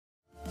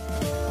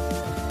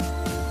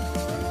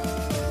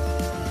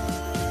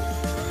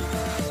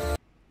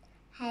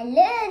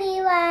Hello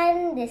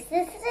everyone, this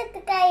is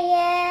Ritika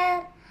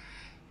here.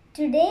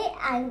 Today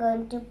I'm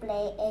going to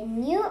play a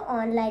new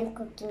online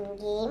cooking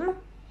game.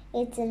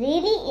 It's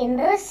really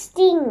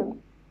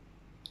interesting.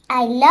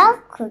 I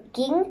love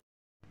cooking.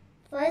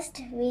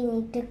 First we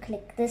need to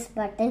click this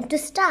button to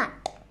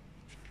start.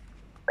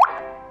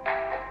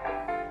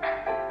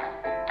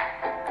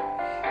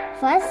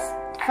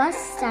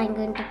 First I'm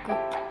going to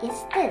cook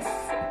is this.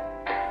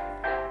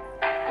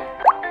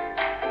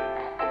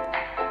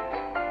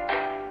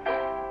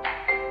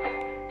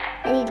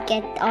 I need to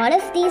get all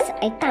of these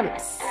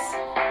items.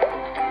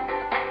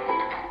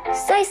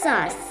 Soy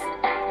sauce,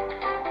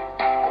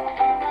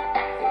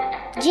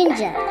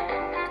 ginger,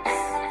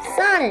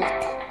 salt,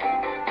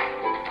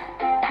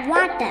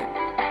 water,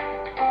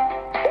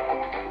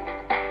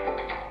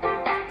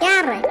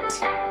 carrot,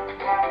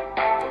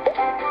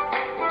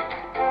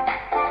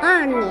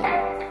 onion.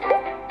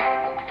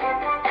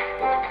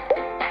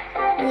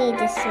 I need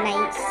to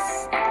slice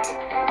it.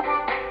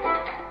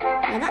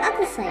 Now the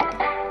other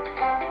side.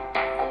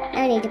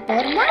 I need to pour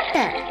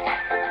water.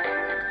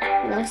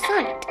 Now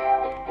salt.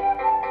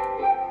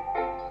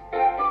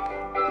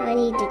 I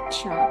need to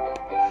chop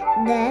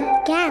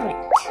the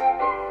carrot.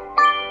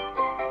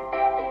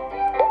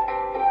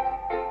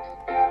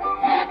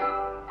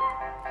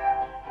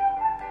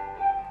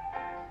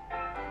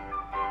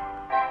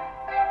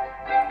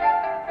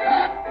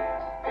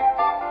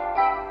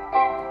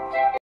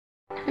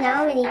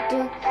 Now we need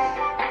to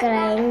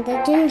grind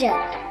the ginger.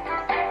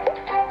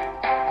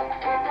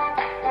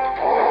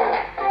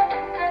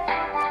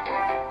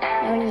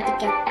 Now we need to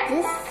get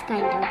this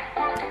kind of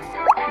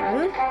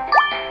one.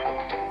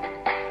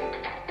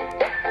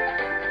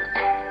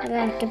 We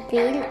have to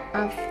peel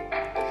off.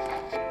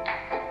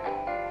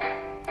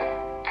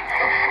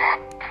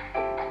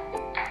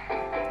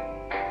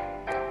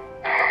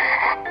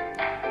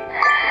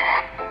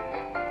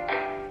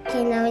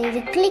 Okay, now we need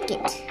to click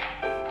it.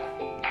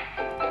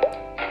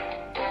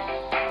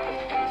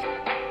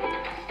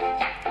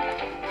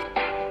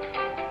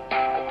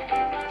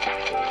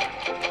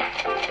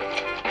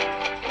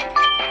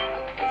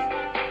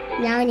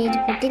 Now I need to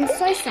put in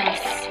soy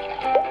sauce.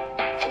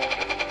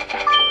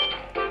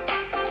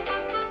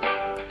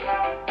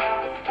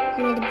 I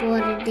need to pour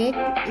it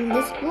in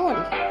this bowl.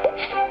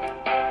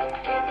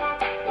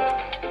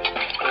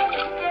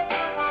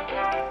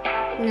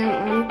 Now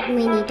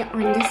we need to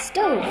on the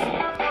stove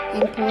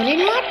and pour in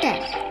water.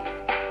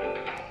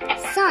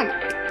 Salt.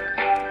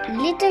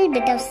 Little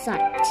bit of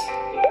salt.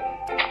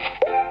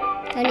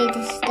 I need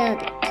to stir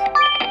it.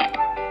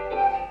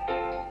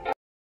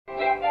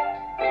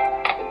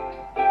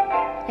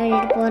 I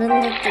need to pour in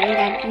the thing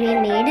that we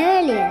made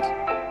earlier.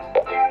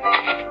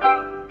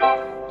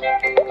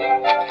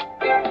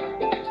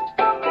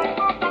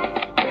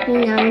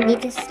 Now we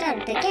need to stir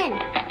it again.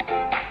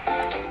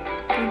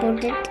 And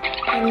put it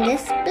in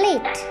this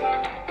plate.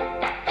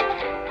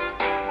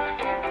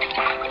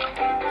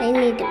 I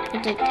need to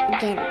put it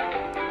again.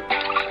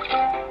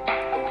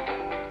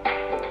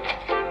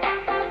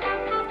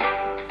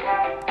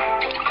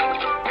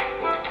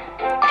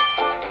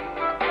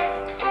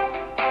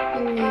 I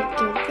need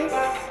to do this.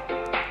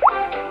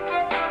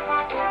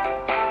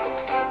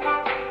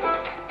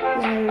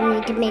 Now we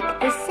need to make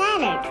the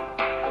salad.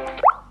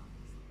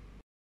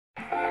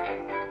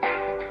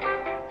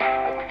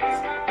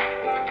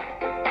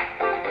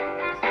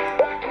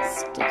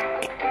 Stick,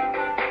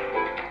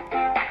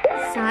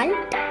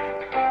 salt,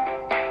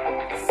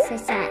 soy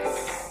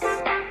sauce,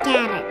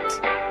 carrot,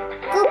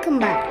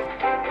 cucumber,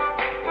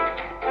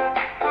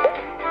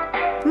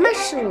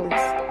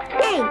 mushrooms,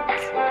 egg,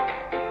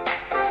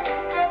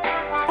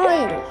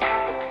 oil,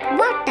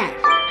 water.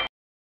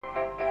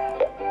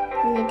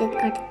 I need to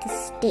cut the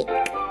steak.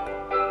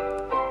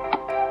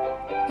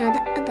 Now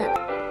the other.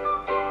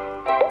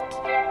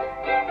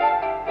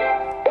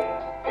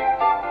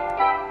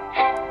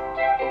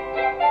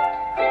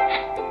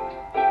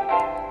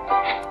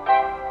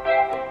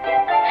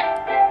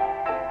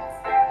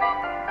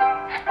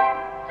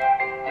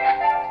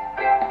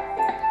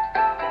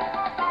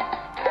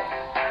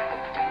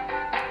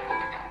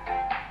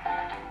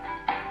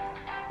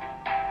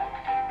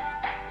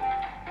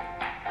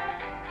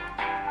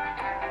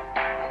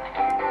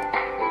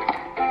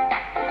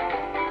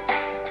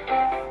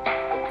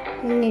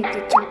 We need to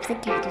chop the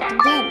carrot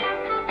again.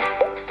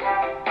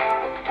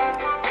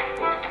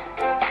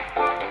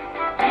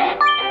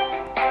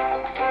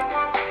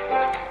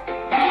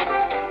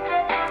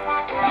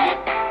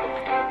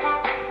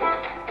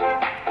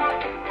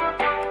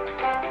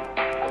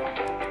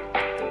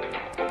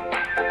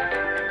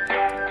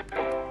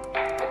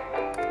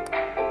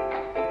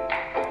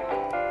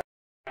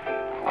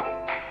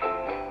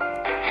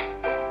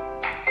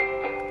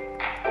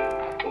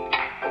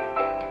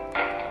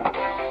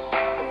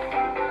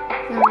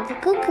 Now the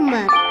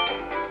cucumber.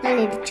 I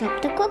need to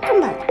chop the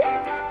cucumber.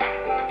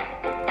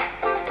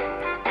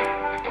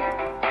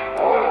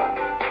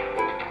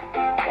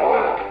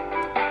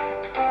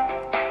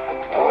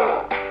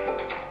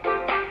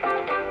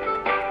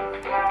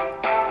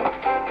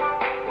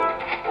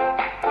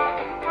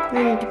 We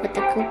need to put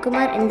the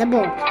cucumber in the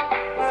bowl.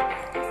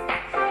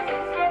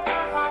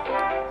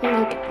 We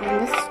need to on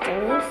the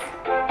stove.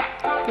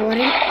 Pour in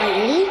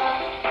oil.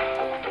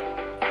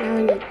 Now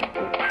we need to put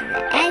the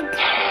egg.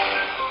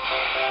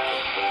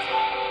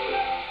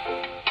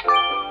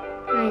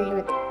 And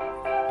we put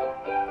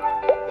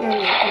in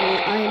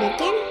oil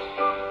again.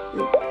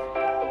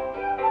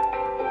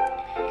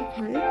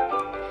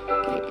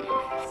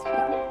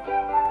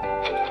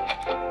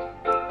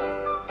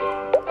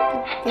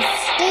 The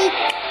steak,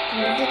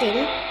 put it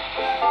in.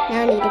 Now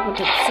we need to put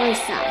in soy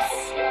sauce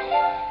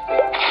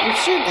and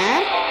sugar.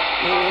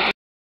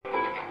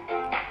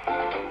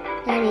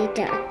 Now we need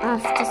to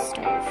off the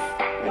stove.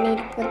 We need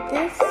to put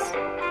this.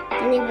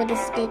 Then we put the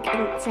steak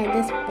inside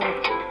this bowl.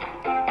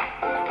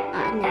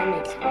 Now we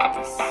need to put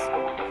this.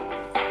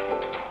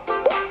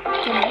 Put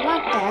the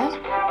water.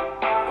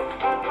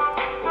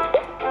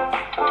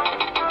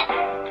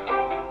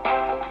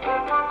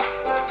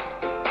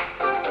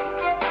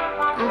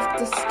 Off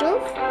the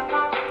stove.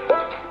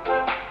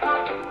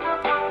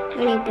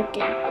 And I put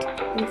it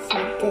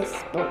inside this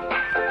bowl.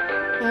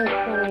 Now we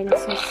pour in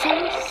some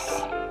sauce.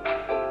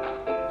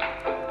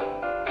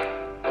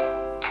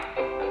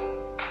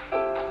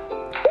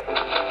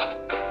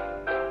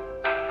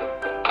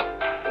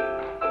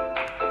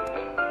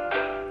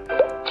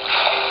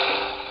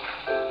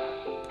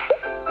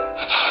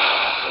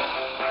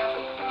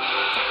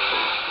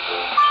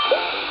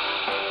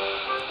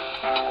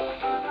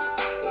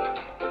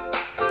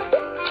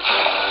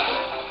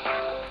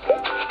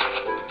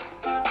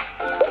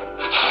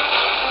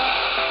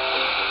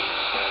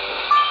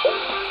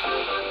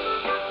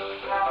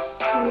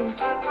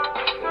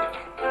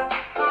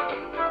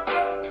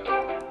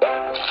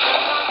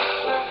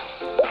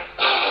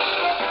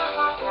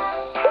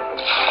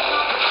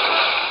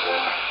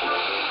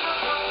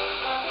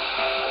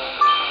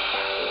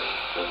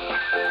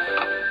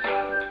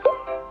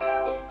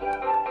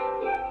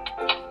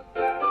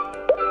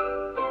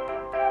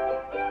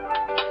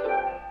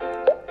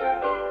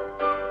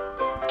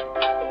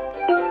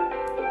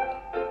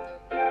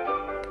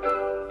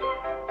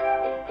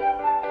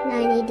 Now I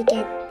need to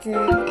get the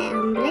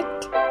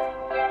omelette.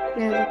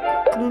 Now the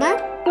cucumber,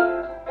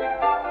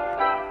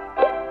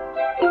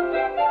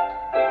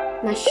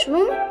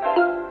 mushroom,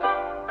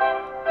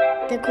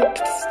 the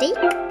cooked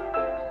steak.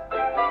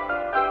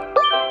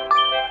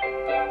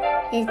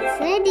 It's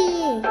ready.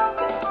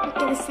 Look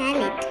at the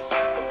salad.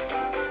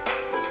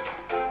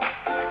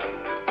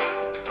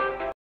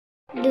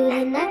 Do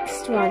the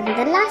next one,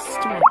 the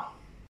last one.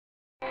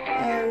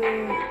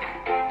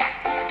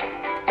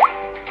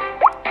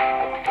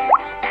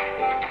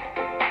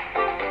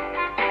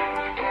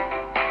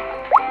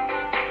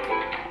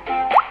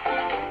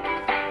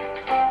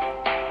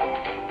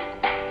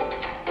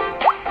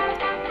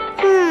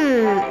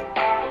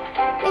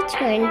 Which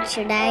one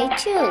should I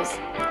choose?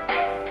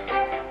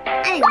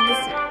 I like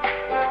this one.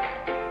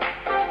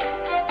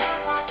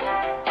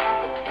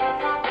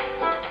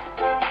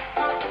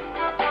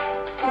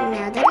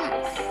 Now the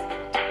last.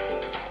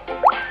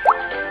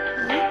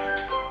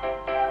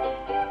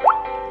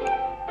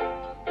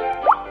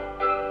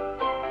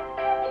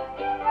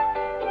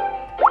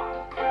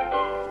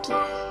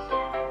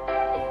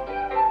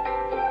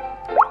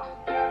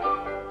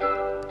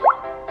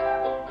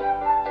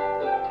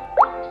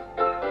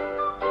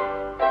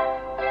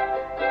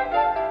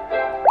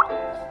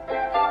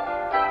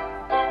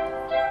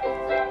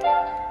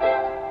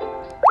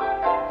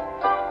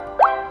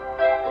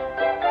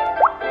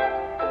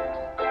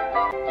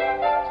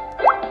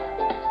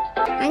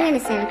 I'm going to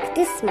select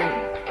this one.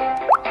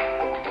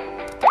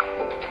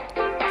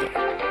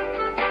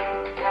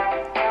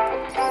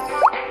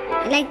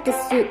 I like the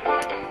soup.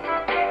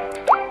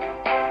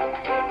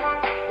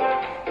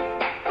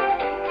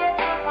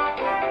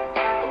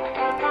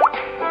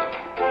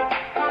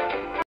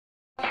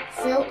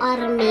 So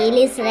our meal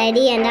is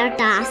ready and our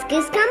task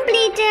is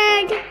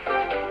completed.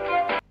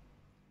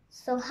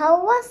 So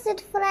how was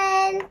it,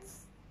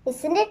 friends?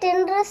 Isn't it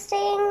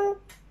interesting?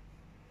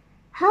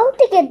 How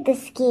to get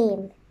this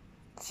game?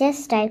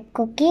 Just type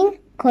cooking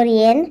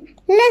Korean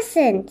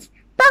lessons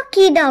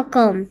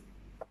Pocky.com.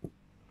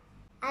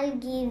 I'll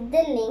give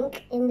the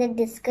link in the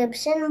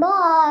description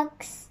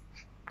box.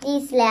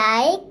 Please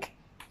like,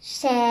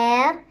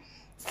 share,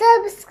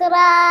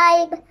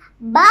 subscribe.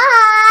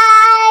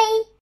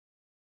 Bye.